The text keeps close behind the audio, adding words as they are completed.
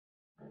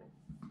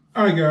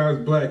All right, guys,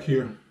 Black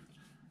here.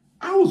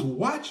 I was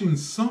watching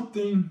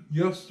something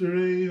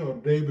yesterday or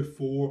the day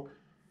before,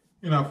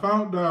 and I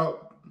found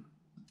out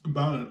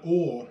about an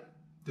oil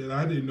that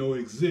I didn't know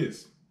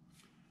exists.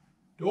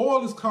 The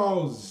oil is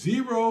called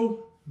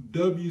Zero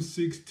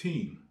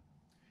W16,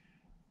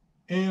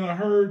 and I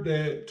heard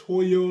that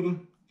Toyota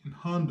and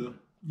Honda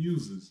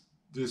uses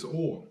this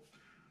oil.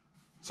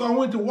 So I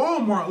went to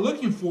Walmart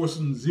looking for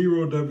some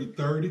Zero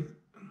W30,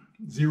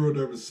 Zero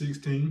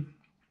W16.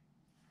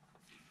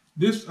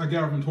 This I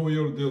got from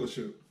Toyota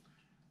dealership.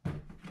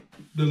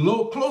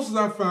 The closest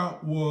I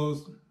found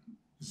was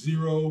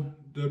Zero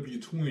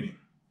W20.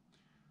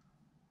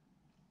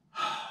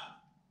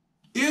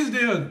 Is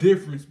there a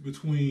difference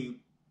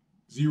between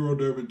Zero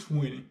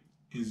W20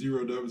 and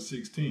Zero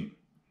W16?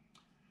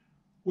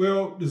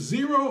 Well, the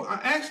Zero,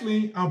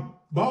 I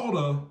bought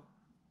a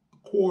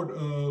quart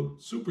of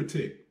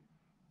SuperTech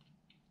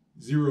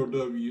Zero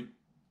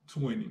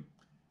W20,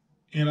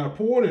 and I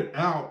poured it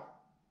out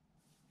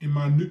in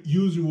my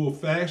usual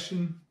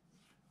fashion,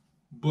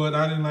 but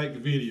I didn't like the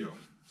video,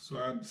 so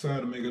I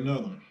decided to make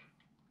another one.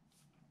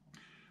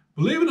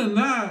 Believe it or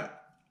not,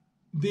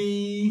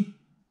 the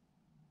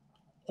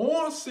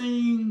oil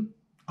seemed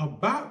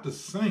about the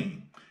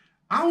same.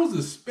 I was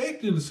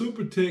expecting the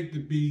SuperTech to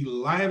be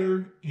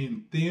lighter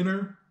and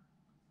thinner,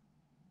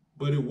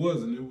 but it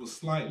wasn't. It was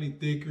slightly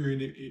thicker,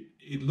 and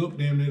it looked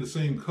damn near the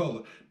same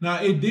color.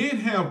 Now, it did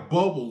have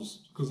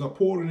bubbles, because I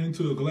poured it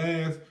into a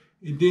glass.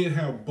 It did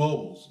have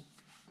bubbles.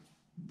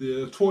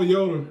 The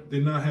Toyota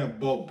did not have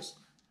bubbles.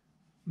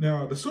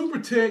 Now, the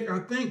SuperTech, I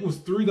think, was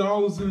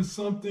 $3 and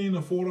something,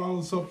 or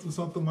 $4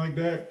 something like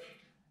that.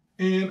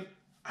 And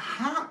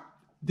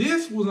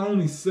this was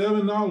only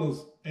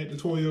 $7 at the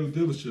Toyota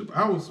dealership.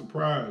 I was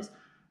surprised.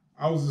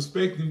 I was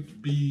expecting it to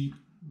be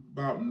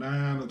about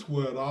 $9 or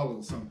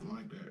 $12, something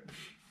like that.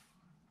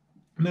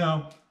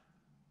 Now,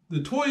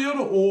 the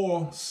Toyota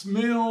oil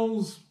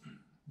smells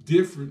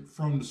different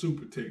from the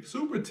SuperTech.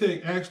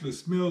 SuperTech actually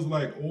smells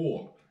like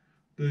oil.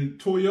 The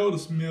Toyota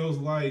smells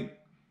like,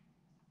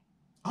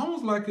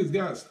 almost like it's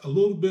got a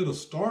little bit of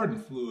starting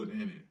fluid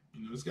in it.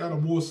 You know, it's got a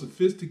more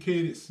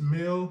sophisticated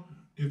smell,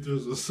 if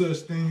there's a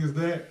such thing as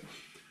that.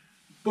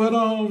 But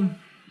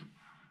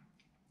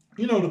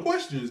the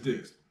question is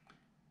this.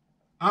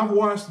 I've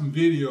watched some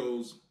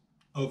videos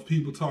of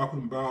people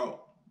talking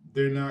about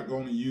they're not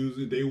going to use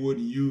it, they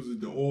wouldn't use it,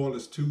 the oil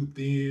is too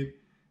thin,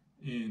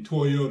 and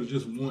Toyota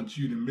just wants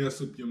you to mess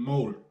up your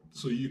motor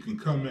so you can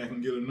come back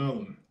and get another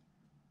one.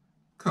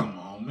 Come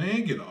on,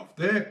 man, get off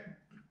that.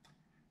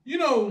 You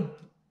know,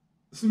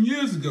 some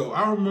years ago,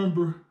 I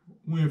remember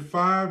when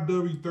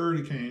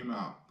 5W30 came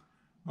out,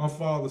 my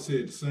father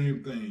said the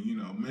same thing. You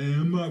know, man,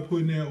 I'm not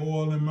putting that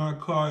oil in my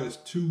car. It's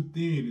too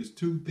thin. It's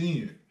too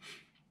thin.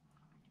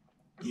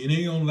 It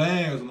ain't gonna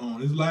last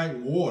long. It's like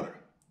water.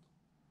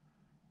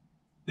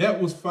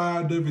 That was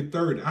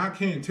 5W30. I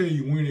can't tell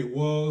you when it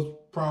was.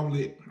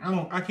 Probably,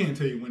 I can't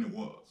tell you when it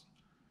was.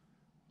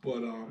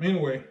 But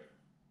anyway,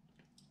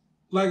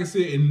 like I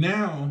said, and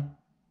now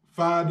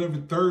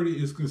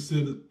 5W30 is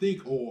considered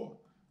thick oil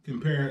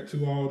compared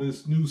to all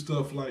this new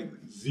stuff like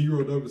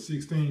Zero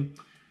W16.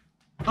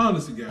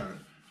 Honestly, guys,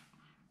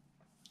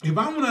 if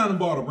I went out and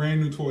bought a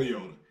brand new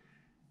Toyota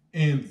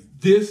and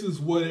this is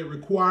what it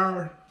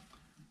required,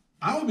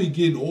 I would be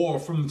getting oil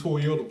from the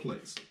Toyota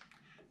place.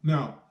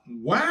 Now,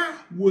 why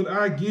would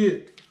I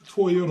get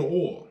Toyota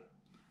oil?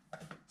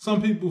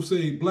 Some people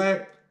say,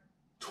 Black,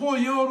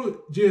 Toyota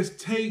just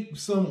take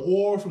some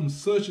oil from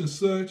such and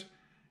such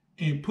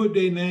and put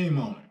their name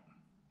on it.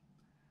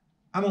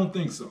 I don't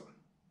think so.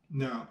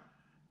 Now,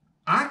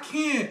 I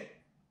can't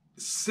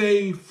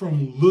say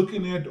from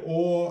looking at the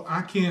oil,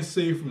 I can't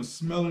say from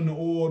smelling the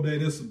oil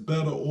that it's a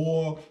better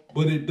oil,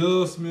 but it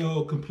does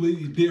smell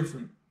completely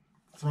different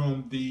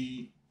from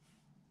the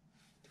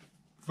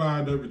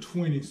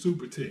 5W20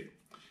 SuperTech.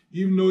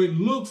 Even though it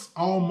looks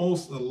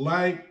almost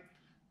alike,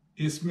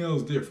 it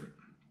smells different.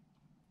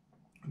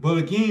 But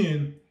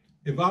again,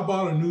 if I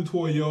bought a new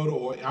Toyota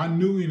or I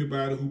knew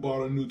anybody who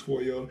bought a new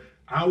Toyota,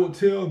 I would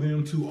tell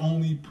them to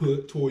only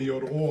put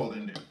Toyota oil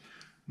in there.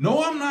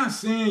 No, I'm not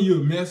saying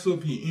you'll mess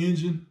up your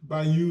engine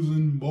by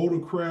using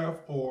Motorcraft,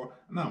 or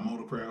not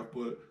Motorcraft,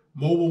 but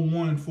Mobil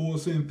 1 full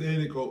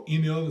synthetic or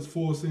any other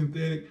full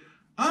synthetic.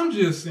 I'm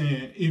just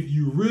saying, if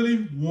you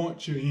really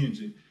want your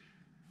engine,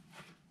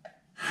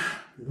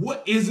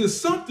 what is it,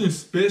 something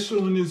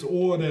special in this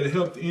oil that'll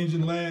help the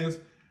engine last?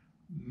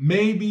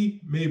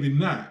 Maybe, maybe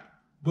not.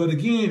 But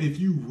again, if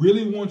you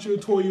really want your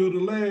Toyota to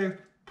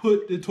last,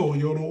 put the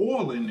Toyota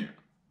oil in there.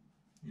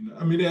 You know,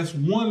 I mean, that's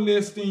one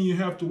less thing you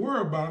have to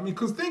worry about. I mean,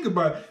 because think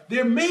about it,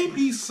 there may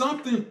be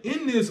something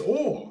in this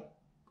oil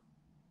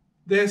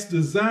that's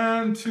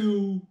designed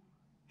to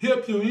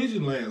help your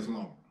engine last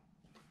longer.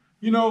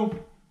 You know,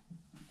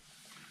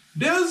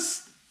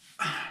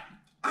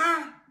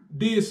 I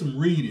did some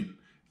reading.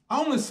 I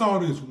only saw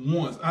this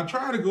once. I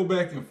tried to go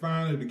back and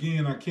find it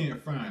again. I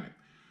can't find it.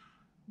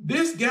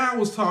 This guy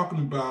was talking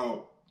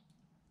about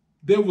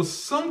there was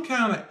some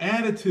kind of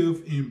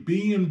additive in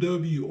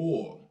BMW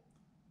oil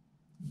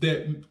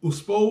that was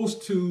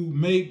supposed to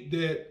make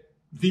that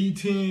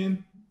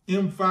V10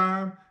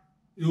 M5.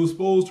 It was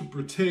supposed to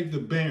protect the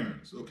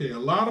bearings. Okay, a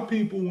lot of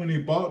people, when they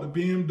bought the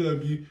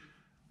BMW,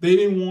 they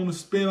didn't want to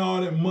spend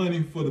all that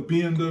money for the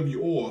BMW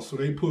oil. So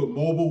they put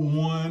Mobil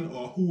 1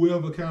 or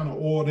whoever kind of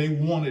oil they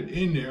wanted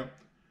in there,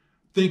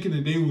 thinking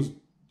that they was,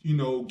 you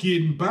know,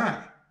 getting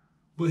by.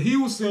 But he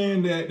was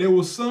saying that there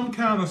was some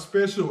kind of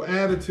special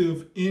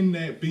additive in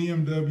that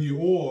BMW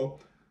oil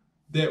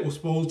that was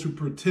supposed to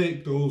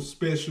protect those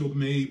special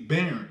made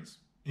bearings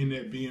in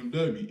that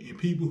BMW. And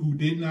people who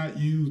did not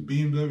use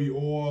BMW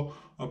oil,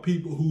 or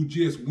people who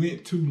just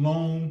went too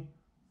long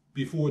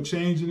before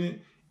changing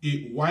it,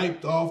 it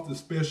wiped off the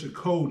special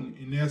coating,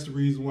 and that's the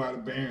reason why the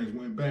bearings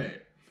went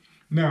bad.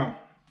 Now,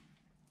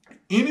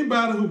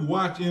 anybody who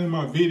watched any of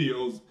my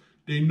videos,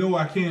 they know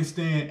I can't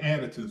stand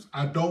additives.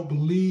 I don't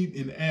believe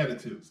in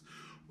additives.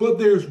 But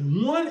there's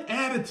one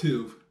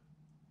additive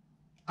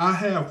I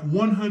have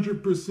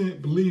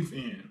 100% belief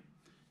in.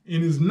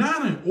 And it's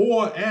not an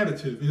oil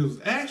additive. It was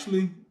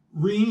actually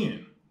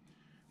Rein.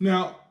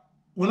 Now,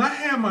 when I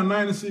had my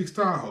 96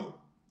 Tahoe,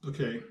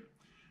 okay,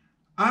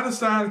 I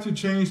decided to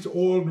change the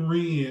oil in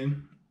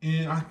Rein.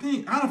 And I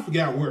don't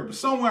forget where, but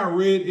somewhere I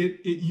read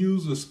it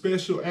used a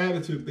special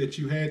additive that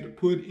you had to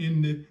put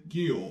in the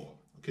gear oil,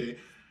 okay?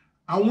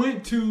 I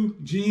went to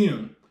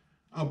GM.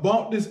 I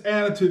bought this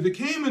additive. It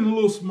came in a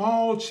little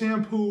small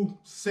shampoo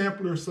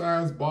sampler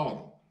size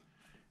bottle.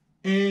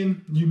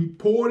 And you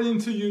pour it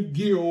into your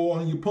gear oil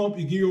and you pump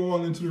your gear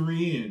oil into the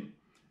Rein.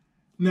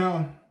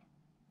 Now,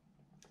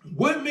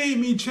 what made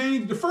me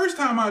change? The first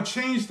time I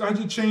changed, I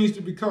just changed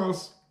it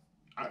because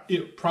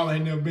it probably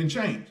had never been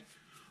changed.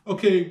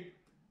 Okay,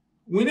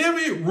 whenever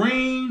it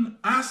rained,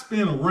 I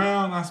spin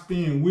around, I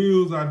spin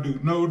wheels, I do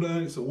no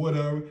nuts or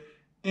whatever.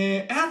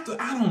 And after,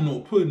 I don't know,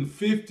 putting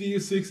 50 or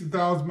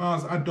 60,000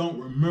 miles, I don't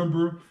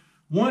remember.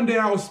 One day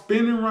I was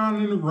spinning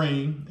around in the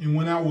rain, and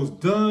when I was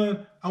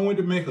done, I went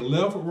to make a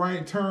left or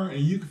right turn,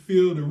 and you could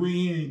feel the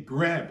Rein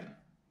grabbing.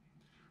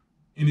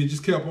 And it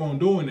just kept on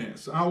doing that.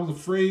 So I was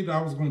afraid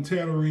I was going to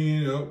tear the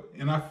Rein up,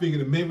 and I figured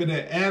that maybe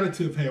that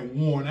additive had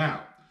worn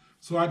out.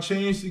 So I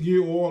changed the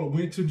gear oil,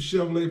 went to the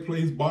Chevrolet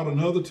place, bought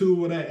another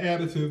tube of that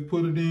additive,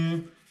 put it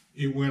in,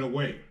 it went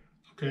away,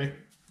 okay?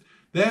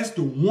 That's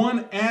the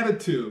one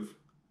additive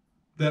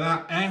that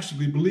I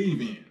actually believe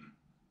in.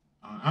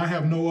 I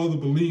have no other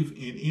belief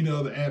in any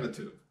other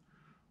additive.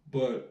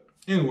 But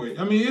anyway,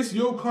 I mean, it's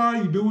your car.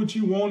 You do what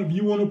you want. If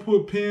you want to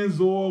put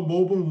Pennzoil,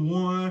 Mobil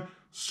 1,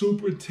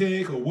 Super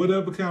Tech, or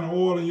whatever kind of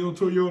oil in your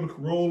Toyota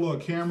Corolla or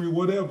Camry,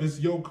 whatever, it's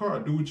your car.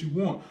 Do what you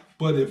want.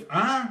 But if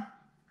I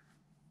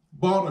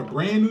bought a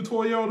brand new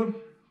Toyota,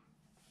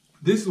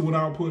 this is what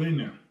I'll put in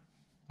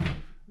there.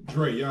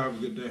 Dre, y'all have a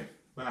good day.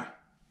 Bye.